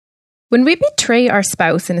When we betray our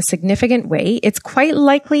spouse in a significant way, it's quite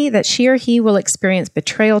likely that she or he will experience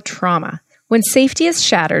betrayal trauma. When safety is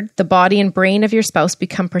shattered, the body and brain of your spouse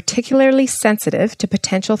become particularly sensitive to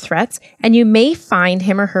potential threats, and you may find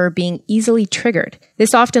him or her being easily triggered.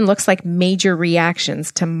 This often looks like major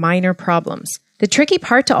reactions to minor problems. The tricky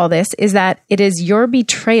part to all this is that it is your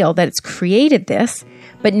betrayal that has created this,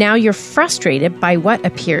 but now you're frustrated by what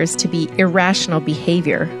appears to be irrational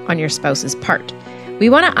behavior on your spouse's part. We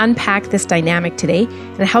want to unpack this dynamic today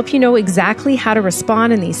and help you know exactly how to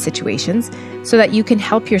respond in these situations so that you can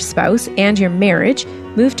help your spouse and your marriage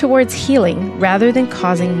move towards healing rather than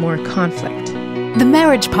causing more conflict. The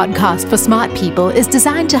Marriage Podcast for Smart People is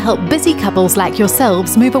designed to help busy couples like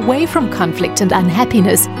yourselves move away from conflict and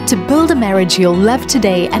unhappiness to build a marriage you'll love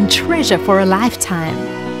today and treasure for a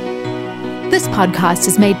lifetime. This podcast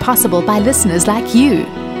is made possible by listeners like you.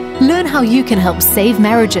 Learn how you can help save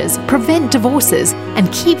marriages, prevent divorces,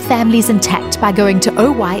 and keep families intact by going to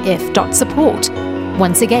oyf.support.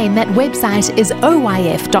 Once again, that website is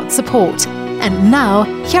oyf.support. And now,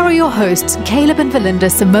 here are your hosts, Caleb and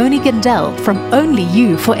Valinda Simone Gandel from Only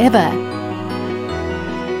You Forever.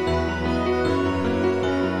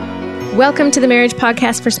 Welcome to the Marriage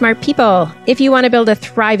Podcast for Smart People. If you want to build a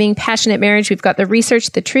thriving, passionate marriage, we've got the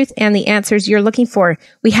research, the truth, and the answers you're looking for.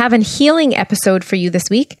 We have a healing episode for you this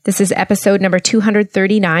week. This is episode number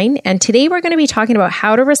 239, and today we're going to be talking about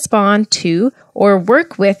how to respond to or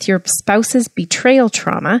work with your spouse's betrayal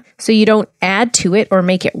trauma so you don't add to it or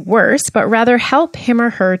make it worse, but rather help him or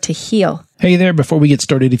her to heal. Hey there, before we get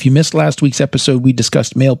started, if you missed last week's episode, we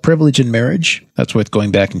discussed male privilege in marriage. That's worth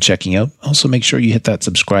going back and checking out. Also, make sure you hit that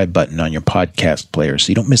subscribe button on your podcast player so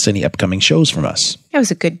you don't miss any upcoming shows from us. That was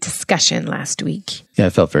a good discussion last week. Yeah, I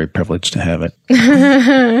felt very privileged to have it.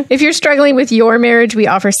 If you're struggling with your marriage, we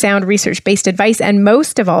offer sound research-based advice, and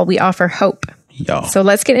most of all, we offer hope. Yeah. So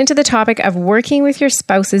let's get into the topic of working with your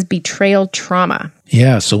spouse's betrayal trauma.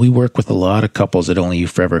 Yeah, so we work with a lot of couples at Only You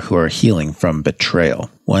Forever who are healing from betrayal.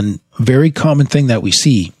 One very common thing that we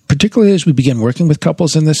see, particularly as we begin working with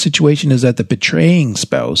couples in this situation, is that the betraying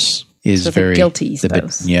spouse is very guilty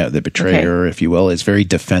spouse. The betrayer, if you will, is very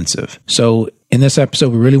defensive. So in this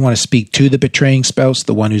episode, we really want to speak to the betraying spouse,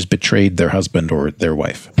 the one who's betrayed their husband or their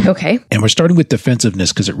wife. Okay. And we're starting with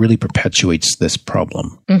defensiveness because it really perpetuates this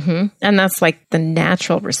problem. Mm-hmm. And that's like the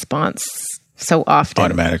natural response so often.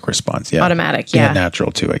 Automatic response, yeah. Automatic, yeah. And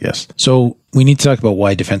natural too, I guess. So we need to talk about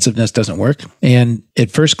why defensiveness doesn't work. And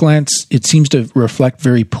at first glance, it seems to reflect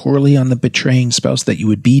very poorly on the betraying spouse that you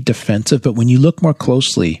would be defensive. But when you look more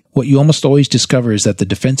closely, what you almost always discover is that the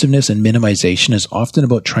defensiveness and minimization is often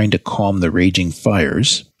about trying to calm the raging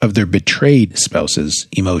fires of their betrayed spouse's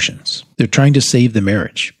emotions. They're trying to save the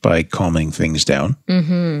marriage by calming things down.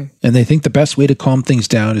 Mm-hmm. And they think the best way to calm things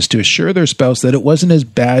down is to assure their spouse that it wasn't as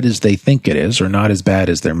bad as they think it is, or not as bad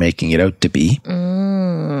as they're making it out to be.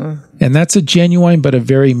 And that's a genuine but a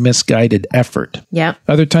very misguided effort. Yeah.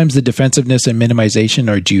 Other times the defensiveness and minimization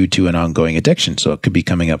are due to an ongoing addiction, so it could be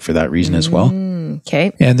coming up for that reason as well.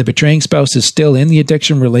 Okay. And the betraying spouse is still in the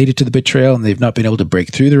addiction related to the betrayal, and they've not been able to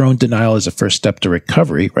break through their own denial as a first step to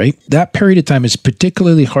recovery, right? That period of time is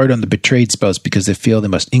particularly hard on the betrayed spouse because they feel they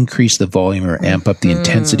must increase the volume or amp up the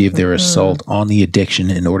intensity of their assault on the addiction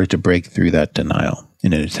in order to break through that denial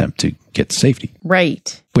in an attempt to get safety.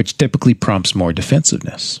 Right. Which typically prompts more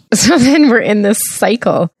defensiveness. So then we're in this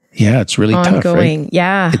cycle. Yeah, it's really tough, right?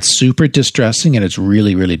 Yeah. It's super distressing and it's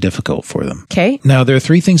really, really difficult for them. Okay. Now, there are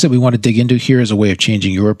three things that we want to dig into here as a way of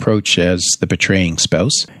changing your approach as the betraying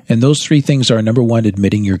spouse. And those three things are, number one,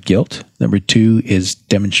 admitting your guilt. Number two is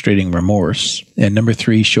demonstrating remorse. And number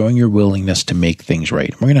three, showing your willingness to make things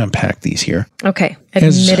right. We're going to unpack these here. Okay.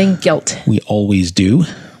 Admitting guilt. We always do.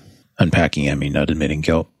 Unpacking, I mean, not admitting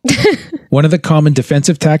guilt. One of the common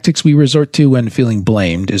defensive tactics we resort to when feeling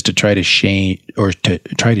blamed is to try to shame or to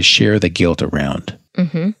try to share the guilt around.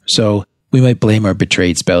 Mm-hmm. So we might blame our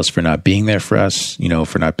betrayed spouse for not being there for us,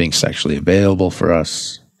 for not being sexually available for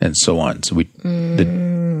us, and so on. So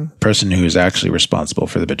the person who is actually responsible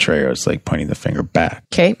for the betrayer is like pointing the finger back,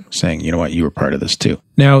 saying, you know what, you were part of this too.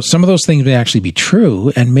 Now, some of those things may actually be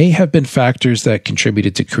true and may have been factors that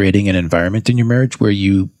contributed to creating an environment in your marriage where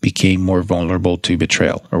you became more vulnerable to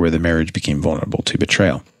betrayal, or where the marriage became vulnerable to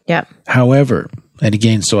betrayal. Yeah. However, and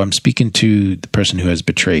again, so I'm speaking to the person who has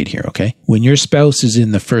betrayed here, okay? When your spouse is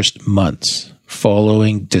in the first months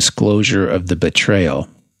following disclosure of the betrayal,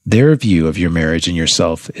 their view of your marriage and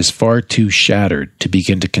yourself is far too shattered to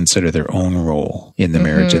begin to consider their own role in the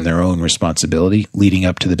marriage and their own responsibility leading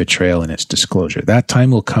up to the betrayal and its disclosure. That time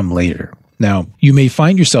will come later. Now, you may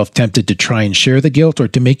find yourself tempted to try and share the guilt or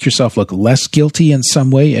to make yourself look less guilty in some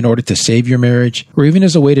way in order to save your marriage, or even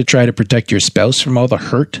as a way to try to protect your spouse from all the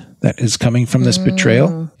hurt that is coming from this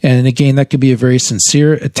betrayal. And again, that could be a very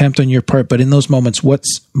sincere attempt on your part, but in those moments,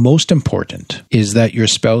 what's most important is that your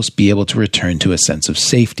spouse be able to return to a sense of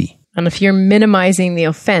safety. And if you're minimizing the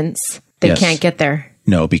offense, they can't get there.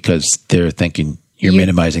 No, because they're thinking you're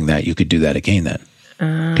minimizing that. You could do that again then,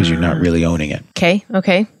 because you're not really owning it.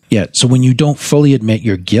 Okay. Yeah. So when you don't fully admit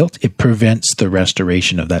your guilt, it prevents the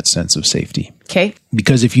restoration of that sense of safety. Okay.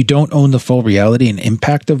 Because if you don't own the full reality and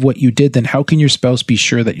impact of what you did, then how can your spouse be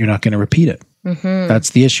sure that you're not going to repeat it?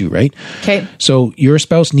 That's the issue, right? Okay. So your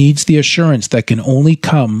spouse needs the assurance that can only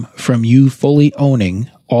come from you fully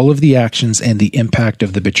owning all of the actions and the impact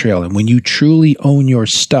of the betrayal. And when you truly own your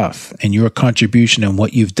stuff and your contribution and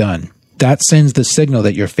what you've done, that sends the signal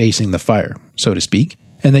that you're facing the fire, so to speak.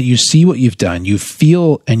 And that you see what you've done, you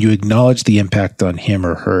feel and you acknowledge the impact on him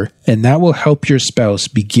or her, and that will help your spouse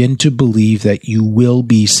begin to believe that you will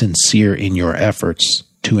be sincere in your efforts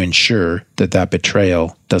to ensure that that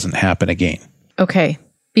betrayal doesn't happen again. Okay.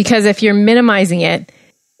 Because if you're minimizing it,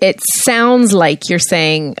 it sounds like you're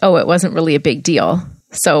saying, oh, it wasn't really a big deal.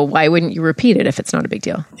 So why wouldn't you repeat it if it's not a big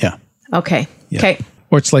deal? Yeah. Okay. Yeah. Okay.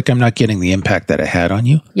 Or it's like I'm not getting the impact that it had on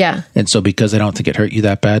you. Yeah. And so because I don't think it hurt you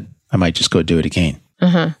that bad, I might just go do it again.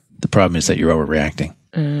 The problem is that you're overreacting.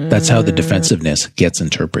 That's how the defensiveness gets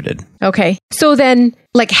interpreted. Okay. So then,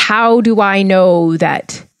 like, how do I know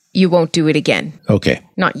that you won't do it again? Okay.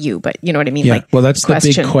 Not you, but you know what I mean? Yeah. Like, Well, that's the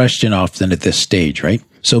big question often at this stage, right?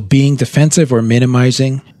 So being defensive or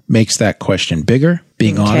minimizing makes that question bigger.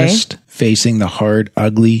 Being honest, facing the hard,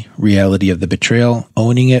 ugly reality of the betrayal,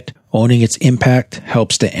 owning its impact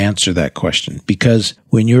helps to answer that question. Because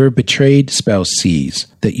when your betrayed spouse sees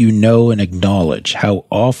that you know and acknowledge how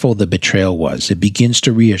awful the betrayal was, it begins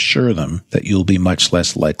to reassure them that you'll be much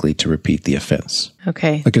less likely to repeat the offense.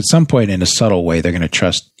 Okay. Like at some point in a subtle way, they're going to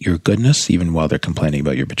trust your goodness, even while they're complaining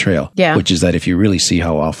about your betrayal. Yeah. Which is that if you really see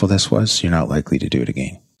how awful this was, you're not likely to do it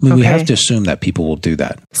again. I mean, we have to assume that people will do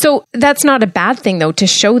that. So that's not a bad thing, though, to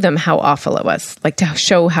show them how awful it was, like to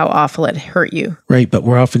show how awful it hurt you. Right. But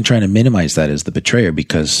we're often trying to minimize that as the betrayer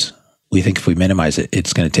because we think if we minimize it,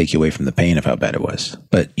 it's going to take you away from the pain of how bad it was.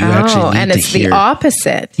 But you actually need to it's the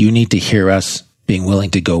opposite. You need to hear us being willing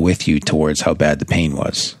to go with you towards how bad the pain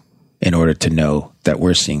was in order to know that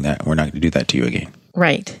we're seeing that and we're not going to do that to you again.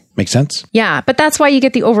 Right. Make sense? Yeah, but that's why you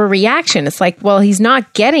get the overreaction. It's like, well, he's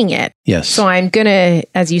not getting it. Yes. So I'm going to,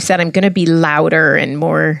 as you said, I'm going to be louder and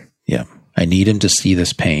more. Yeah. I need him to see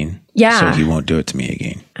this pain. Yeah. So he won't do it to me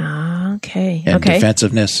again. Okay. And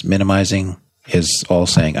defensiveness, minimizing is all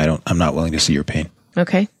saying, I'm not willing to see your pain.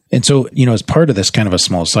 Okay. And so, as part of this kind of a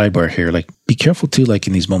small sidebar here, like be careful too, like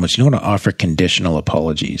in these moments, you don't want to offer conditional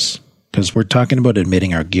apologies. Because we're talking about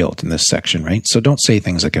admitting our guilt in this section, right? So don't say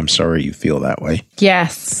things like, I'm sorry you feel that way.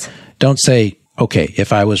 Yes. Don't say, okay,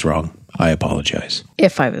 if I was wrong, I apologize.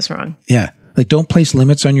 If I was wrong. Yeah. Like don't place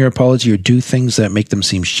limits on your apology or do things that make them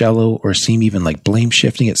seem shallow or seem even like blame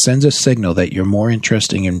shifting. It sends a signal that you're more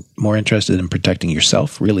interested in protecting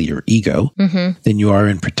yourself, really your ego, than you are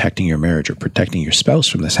in protecting your marriage or protecting your spouse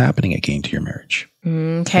from this happening again to your marriage.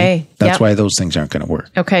 Okay. That's why those things aren't going to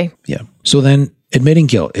work. Okay. Yeah. So then admitting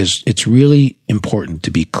guilt it's really important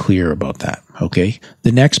to be clear about that. Okay.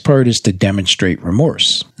 The next part is to demonstrate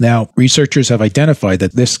remorse. Now, researchers have identified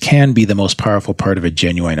that this can be the most powerful part of a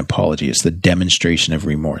genuine apology. It's the demonstration of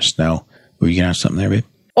remorse. Now, were you going to have something there, babe?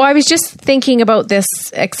 Well, I was just thinking about this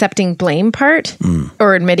accepting blame part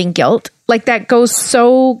or admitting guilt. Like that goes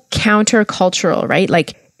so countercultural, right?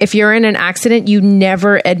 Like if you're in an accident, you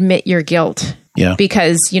never admit your guilt. Yeah.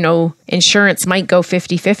 Because, insurance might go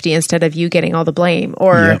 50-50 instead of you getting all the blame.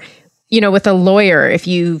 Or, with a lawyer, if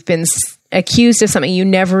you've been accused of something, you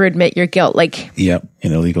never admit your guilt. Like, in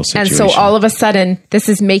a legal situation. And so all of a sudden, this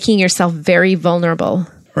is making yourself very vulnerable.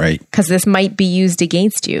 Right. Because this might be used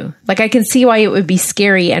against you. Like, I can see why it would be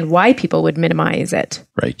scary and why people would minimize it.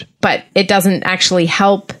 Right. But it doesn't actually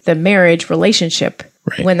help the marriage relationship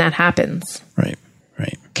when that happens. Right.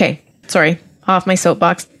 Okay. Sorry. Off my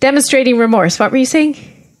soapbox. Demonstrating remorse. What were you saying?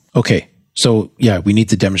 Okay. So, we need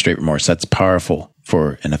to demonstrate remorse. That's powerful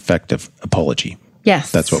for an effective apology.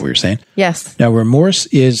 Yes. That's what we were saying? Yes. Now, remorse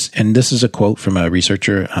is, and this is a quote from a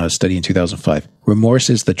researcher study in 2005,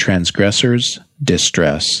 remorse is the transgressor's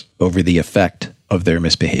distress over the effect of their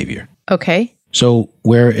misbehavior. Okay. So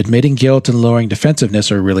where admitting guilt and lowering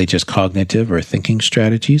defensiveness are really just cognitive or thinking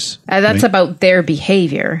strategies. That's about their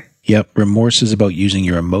behavior. Yep. Remorse is about using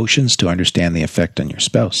your emotions to understand the effect on your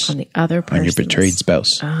spouse. On the other person. On your betrayed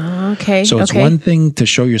spouse. Okay. So it's one thing to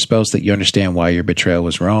show your spouse that you understand why your betrayal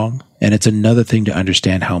was wrong. And it's another thing to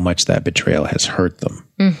understand how much that betrayal has hurt them.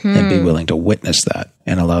 And be willing to witness that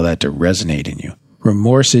and allow that to resonate in you.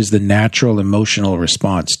 Remorse is the natural emotional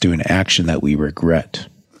response to an action that we regret.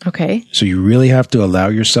 Okay. So you really have to allow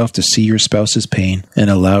yourself to see your spouse's pain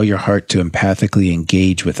and allow your heart to empathically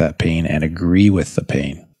engage with that pain and agree with the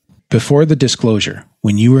pain. Before the disclosure,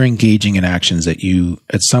 when you were engaging in actions that you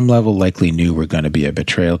at some level likely knew were going to be a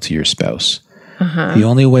betrayal to your spouse, the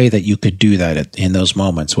only way that you could do that in those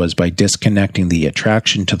moments was by disconnecting the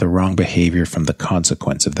attraction to the wrong behavior from the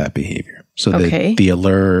consequence of that behavior. So the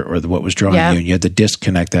allure or what was drawing you, and you had to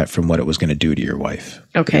disconnect that from what it was going to do to your wife,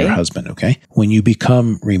 or your husband, okay? When you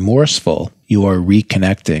become remorseful, you are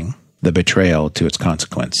reconnecting the betrayal to its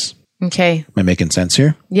consequence. Okay. Am I making sense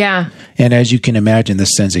here? Yeah. And as you can imagine,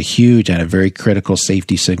 this sends a huge and a very critical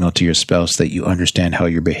safety signal to your spouse that you understand how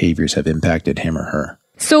your behaviors have impacted him or her.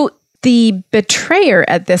 So the betrayer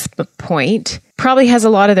at this point probably has a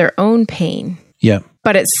lot of their own pain. Yeah.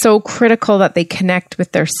 But it's so critical that they connect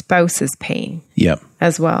with their spouse's pain. Yeah.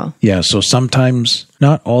 As well. Yeah. So sometimes,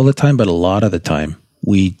 not all the time, but a lot of the time,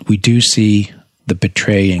 we do see the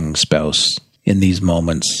betraying spouse in these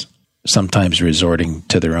moments sometimes resorting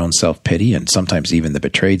to their own self-pity, and sometimes even the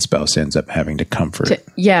betrayed spouse ends up having to comfort.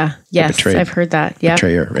 Yes, I've heard that. Yeah.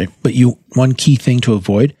 Betrayer, right? But one key thing to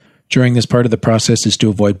avoid during this part of the process is to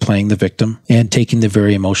avoid playing the victim and taking the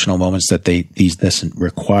very emotional moments that this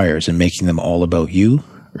requires and making them all about you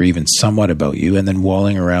or even somewhat about you, and then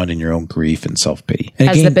walling around in your own grief and self-pity. And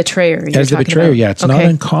as the betrayer. It's not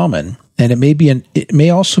uncommon. And it may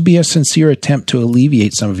also be a sincere attempt to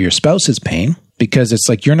alleviate some of your spouse's pain, because it's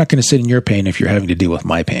like, you're not going to sit in your pain if you're having to deal with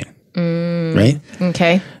my pain. Right?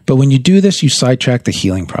 Okay. But when you do this, you sidetrack the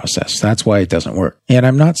healing process. That's why it doesn't work. And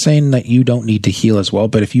I'm not saying that you don't need to heal as well,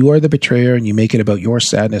 but if you are the betrayer and you make it about your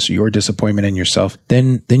sadness or your disappointment in yourself,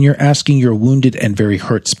 then you're asking your wounded and very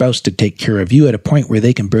hurt spouse to take care of you at a point where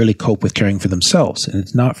they can barely cope with caring for themselves. And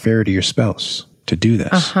it's not fair to your spouse to do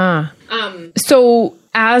this. So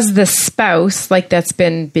as the spouse, that's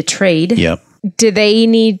been betrayed, do they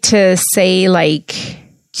need to say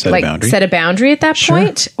set a boundary at that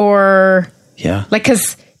point? Or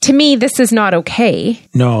because to me, this is not okay.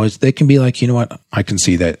 No, they can be like, you know what? I can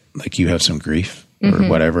see that you have some grief or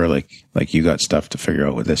whatever. Like you got stuff to figure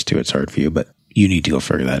out with this too. It's hard for you, but you need to go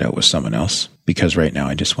figure that out with someone else, because right now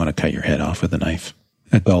I just want to cut your head off with a knife.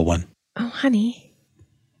 A dull one. Oh, honey.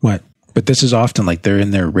 What? But this is often they're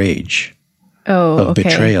in their rage. Of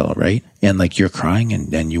betrayal, right? And you're crying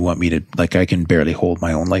and you want me to, I can barely hold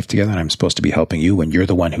my own life together and I'm supposed to be helping you when you're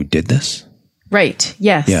the one who did this. Right.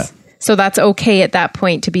 Yes. Yeah. So that's okay at that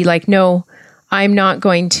point to be like, no, I'm not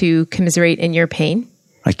going to commiserate in your pain.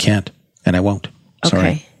 I can't and I won't.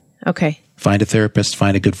 Sorry. Okay. Find a therapist,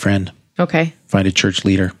 find a good friend. Okay. Find a church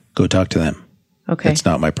leader, go talk to them. Okay. It's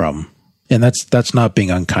not my problem. And that's not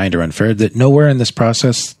being unkind or unfair. That nowhere in this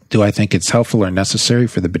process do I think it's helpful or necessary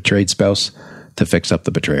for the betrayed spouse to fix up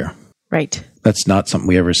the betrayer. Right. That's not something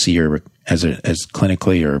we ever see as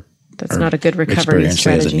clinically or that's not a good recovery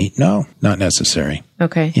strategy. No, not necessary.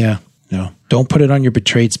 Okay. Yeah. No. Don't put it on your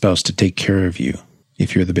betrayed spouse to take care of you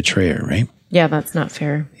if you're the betrayer, right? Yeah, that's not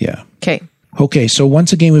fair. Yeah. Okay, so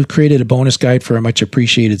once again, we've created a bonus guide for our much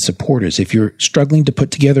appreciated supporters. If you're struggling to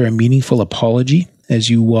put together a meaningful apology as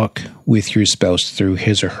you walk with your spouse through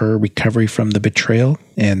his or her recovery from the betrayal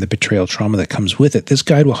and the betrayal trauma that comes with it, this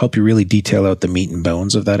guide will help you really detail out the meat and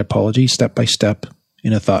bones of that apology step by step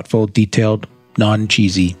in a thoughtful, detailed,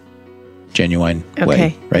 non-cheesy, genuine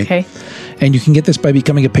way, right? Okay. And you can get this by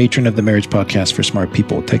becoming a patron of the Marriage Podcast for Smart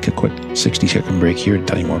People. We'll take a quick 60-second break here to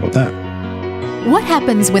tell you more about that. What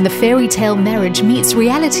happens when the fairy tale marriage meets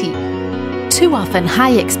reality? Too often,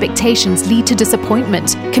 high expectations lead to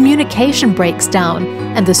disappointment, communication breaks down,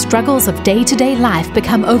 and the struggles of day-to-day life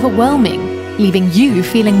become overwhelming, leaving you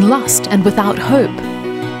feeling lost and without hope.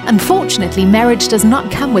 Unfortunately, marriage does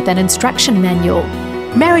not come with an instruction manual.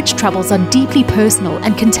 Marriage troubles are deeply personal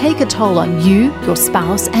and can take a toll on you, your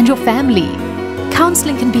spouse, and your family.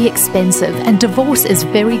 Counseling can be expensive, and divorce is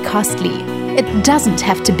very costly. It doesn't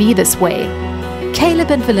have to be this way.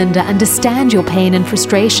 Caleb and Valinda understand your pain and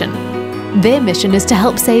frustration. Their mission is to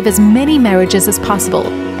help save as many marriages as possible,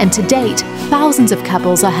 and to date, thousands of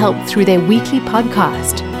couples are helped through their weekly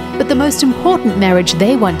podcast. But the most important marriage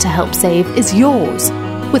they want to help save is yours.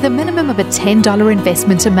 With a minimum of a $10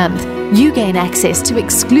 investment a month, you gain access to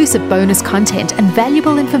exclusive bonus content and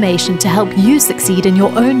valuable information to help you succeed in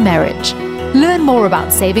your own marriage. Learn more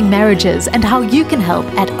about saving marriages and how you can help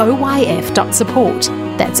at oyf.support.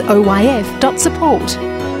 That's oyf.support.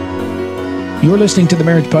 You're listening to the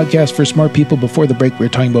Marriage Podcast for Smart People. Before the break, we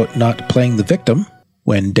were talking about not playing the victim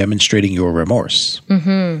when demonstrating your remorse.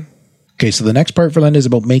 Mm-hmm. Okay, so the next part for Linda is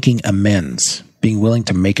about making amends, being willing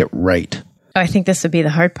to make it right. I think this would be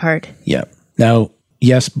the hard part. Yeah. Now,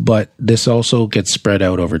 yes, but this also gets spread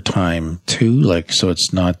out over time too. So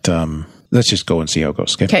it's not... let's just go and see how it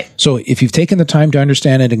goes. Okay. So if you've taken the time to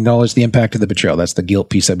understand and acknowledge the impact of the betrayal, that's the guilt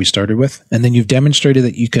piece that we started with. And then you've demonstrated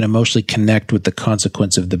that you can emotionally connect with the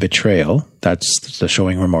consequence of the betrayal. That's the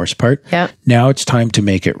showing remorse part. Yeah. Now it's time to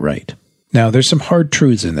make it right. Now there's some hard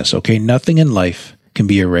truths in this. Okay. Nothing in life can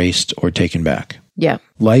be erased or taken back. Yeah.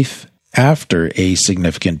 Life after a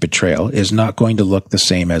significant betrayal is not going to look the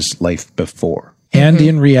same as life before. And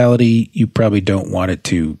in reality, you probably don't want it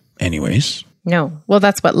to anyways. No. Well,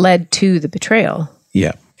 that's what led to the betrayal.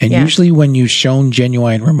 Yeah. And usually when you've shown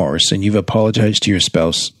genuine remorse and you've apologized to your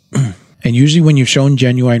spouse, and usually when you've shown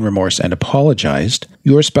genuine remorse and apologized,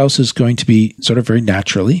 your spouse is going to be sort of very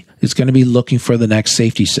naturally, it's going to be looking for the next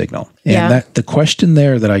safety signal. And that the question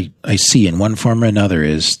there that I see in one form or another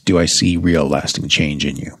is, do I see real lasting change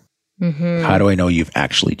in you? Mm-hmm. How do I know you've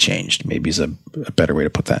actually changed? Maybe is a better way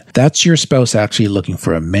to put that. That's your spouse actually looking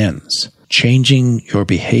for amends, changing your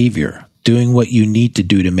behavior, doing what you need to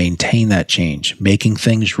do to maintain that change, making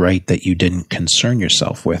things right that you didn't concern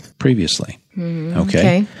yourself with previously.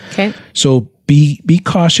 Okay. So be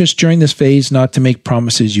cautious during this phase not to make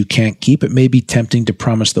promises you can't keep. It may be tempting to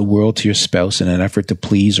promise the world to your spouse in an effort to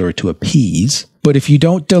please or to appease. But if you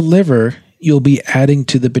don't deliver, you'll be adding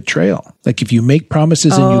to the betrayal. Like if you make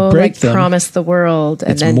promises and you break them, promise the world,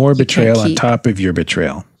 and it's then more betrayal on top of your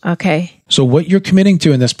betrayal. Okay. So what you're committing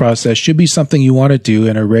to in this process should be something you want to do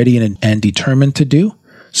and are ready and determined to do.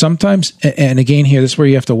 Sometimes, and again here, this is where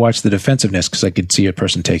you have to watch the defensiveness, because I could see a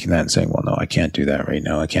person taking that and saying, well, no, I can't do that right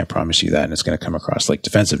now. I can't promise you that. And it's going to come across like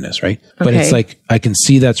defensiveness, right? Okay. But it's like, I can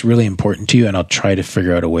see that's really important to you, and I'll try to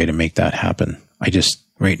figure out a way to make that happen. I just,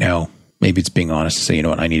 right now, maybe it's being honest to say, you know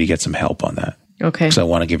what, I need to get some help on that. Okay. Because I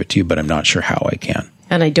want to give it to you, but I'm not sure how I can.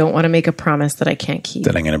 And I don't want to make a promise that I can't keep.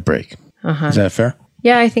 That I'm going to break. Is that fair?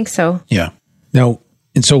 Yeah, I think so. Yeah. Now,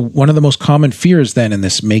 and so one of the most common fears then in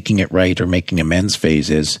this making it right or making amends phase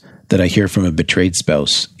is that I hear from a betrayed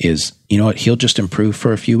spouse is, you know what, he'll just improve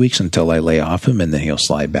for a few weeks until I lay off him, and then he'll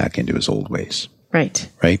slide back into his old ways. Right.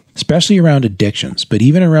 Right. Especially around addictions, but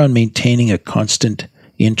even around maintaining a constant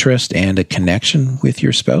interest and a connection with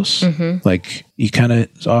your spouse. Like you kind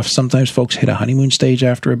of sometimes folks hit a honeymoon stage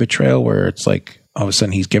after a betrayal where it's like all of a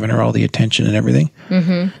sudden he's giving her all the attention and everything.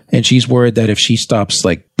 And she's worried that if she stops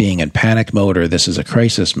like being in panic mode or this is a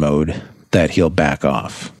crisis mode, that he'll back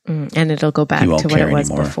off. And it'll go back to what it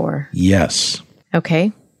was before. Yes.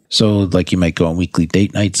 Okay. So like you might go on weekly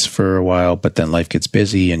date nights for a while, but then life gets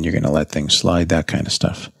busy and you're going to let things slide, that kind of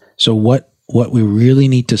stuff. So what we really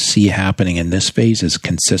need to see happening in this phase is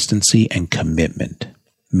consistency and commitment.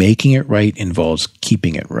 Making it right involves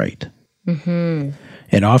keeping it right.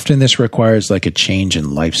 And often this requires like a change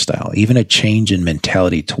in lifestyle, even a change in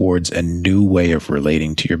mentality towards a new way of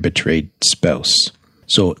relating to your betrayed spouse.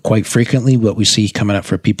 So quite frequently what we see coming up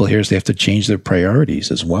for people here is they have to change their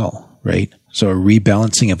priorities as well, right? So a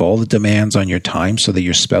rebalancing of all the demands on your time so that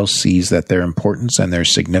your spouse sees that their importance and their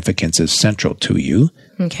significance is central to you.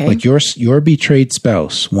 Okay. Like your betrayed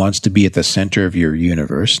spouse wants to be at the center of your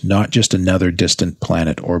universe, not just another distant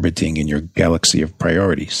planet orbiting in your galaxy of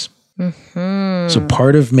priorities. So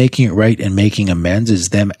part of making it right and making amends is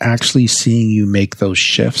them actually seeing you make those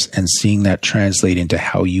shifts and seeing that translate into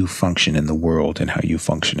how you function in the world and how you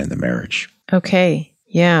function in the marriage. Okay.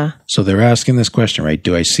 Yeah. So they're asking this question, right?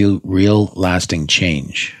 Do I see real lasting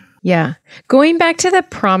change? Yeah. Going back to the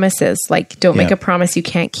promises, like don't make a promise you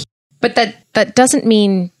can't keep. But that doesn't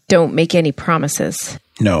mean don't make any promises.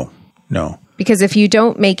 No. Because if you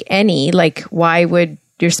don't make any, like why would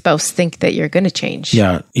your spouse think that you're going to change?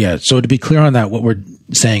 Yeah. So to be clear on that, what we're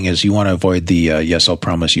saying is you want to avoid the yes, I'll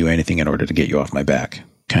promise you anything in order to get you off my back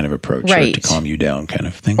kind of approach, right? Or to calm you down kind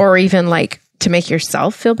of thing. Or even like to make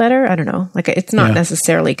yourself feel better. I don't know. Like it's not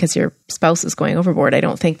necessarily because your spouse is going overboard. I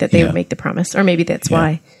don't think that they would make the promise, or maybe that's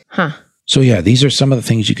why. So these are some of the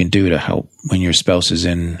things you can do to help when your spouse is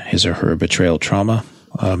in his or her betrayal trauma.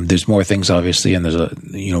 There's more things, obviously, and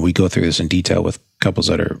we go through this in detail with couples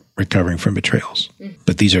that are recovering from betrayals.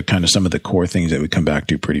 But these are kind of some of the core things that we come back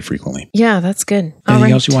to pretty frequently. Yeah, that's good.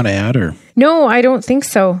 Anything else you want to add, or no? I don't think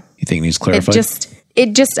so. You think it needs clarified?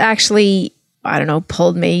 It just actually, I don't know,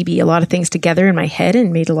 pulled maybe a lot of things together in my head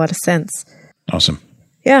and made a lot of sense. Awesome.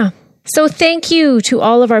 Yeah. So thank you to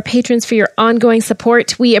all of our patrons for your ongoing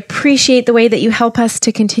support. We appreciate the way that you help us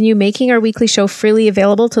to continue making our weekly show freely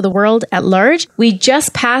available to the world at large. We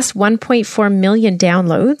just passed 1.4 million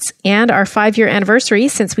downloads and our 5-year anniversary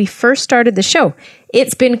since we first started the show.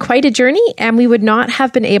 It's been quite a journey, and we would not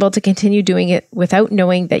have been able to continue doing it without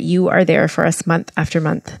knowing that you are there for us month after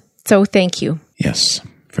month. So thank you. Yes,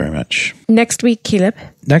 very much. Next week, Caleb.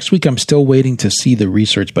 Next week, I'm still waiting to see the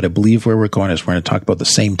research, but I believe where we're going is we're going to talk about the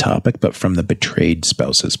same topic, but from the betrayed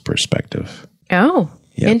spouse's perspective. Oh,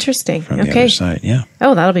 Yep. interesting. From the other side, yeah.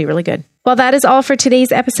 Oh, that'll be really good. Well, that is all for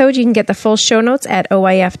today's episode. You can get the full show notes at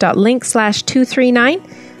oif.link/239.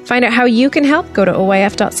 Find out how you can help. Go to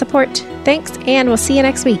oif.support. Thanks, and we'll see you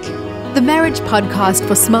next week. The Marriage Podcast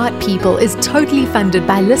for Smart People is totally funded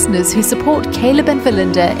by listeners who support Caleb and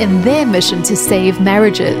Valinda in their mission to save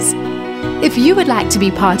marriages. If you would like to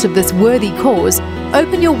be part of this worthy cause,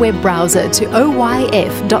 open your web browser to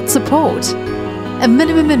oyf.support. A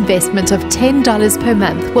minimum investment of $10 per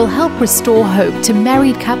month will help restore hope to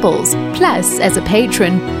married couples. Plus, as a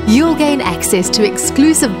patron, you'll gain access to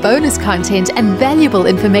exclusive bonus content and valuable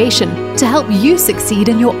information to help you succeed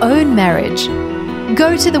in your own marriage.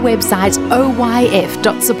 Go to the website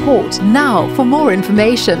oyf.support now for more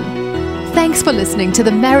information. Thanks for listening to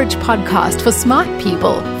the Marriage Podcast for Smart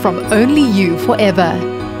People from Only You Forever.